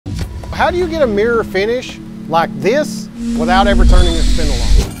how do you get a mirror finish like this without ever turning the spindle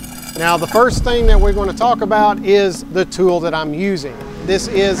on? Now, the first thing that we're going to talk about is the tool that I'm using. This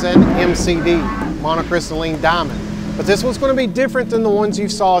is an MCD, monocrystalline diamond. But this one's going to be different than the ones you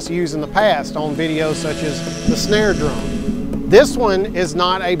saw us use in the past on videos such as the snare drum. This one is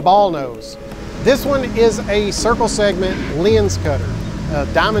not a ball nose. This one is a circle segment lens cutter. A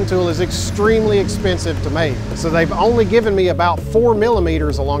diamond tool is extremely expensive to make. So they've only given me about 4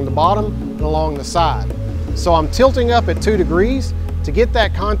 millimeters along the bottom and along the side. So I'm tilting up at 2 degrees to get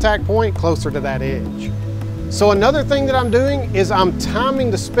that contact point closer to that edge. So another thing that I'm doing is I'm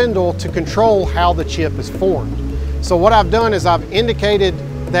timing the spindle to control how the chip is formed. So what I've done is I've indicated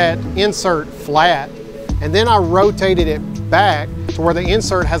that insert flat, and then I rotated it back to where the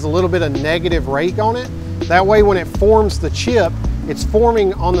insert has a little bit of negative rake on it. That way when it forms the chip, it's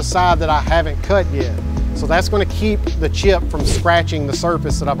forming on the side that I haven't cut yet. So that's going to keep the chip from scratching the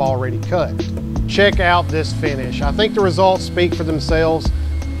surface that I've already cut. Check out this finish. I think the results speak for themselves.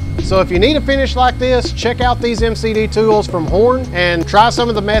 So if you need a finish like this, check out these MCD tools from Horn and try some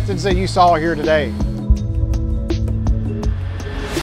of the methods that you saw here today.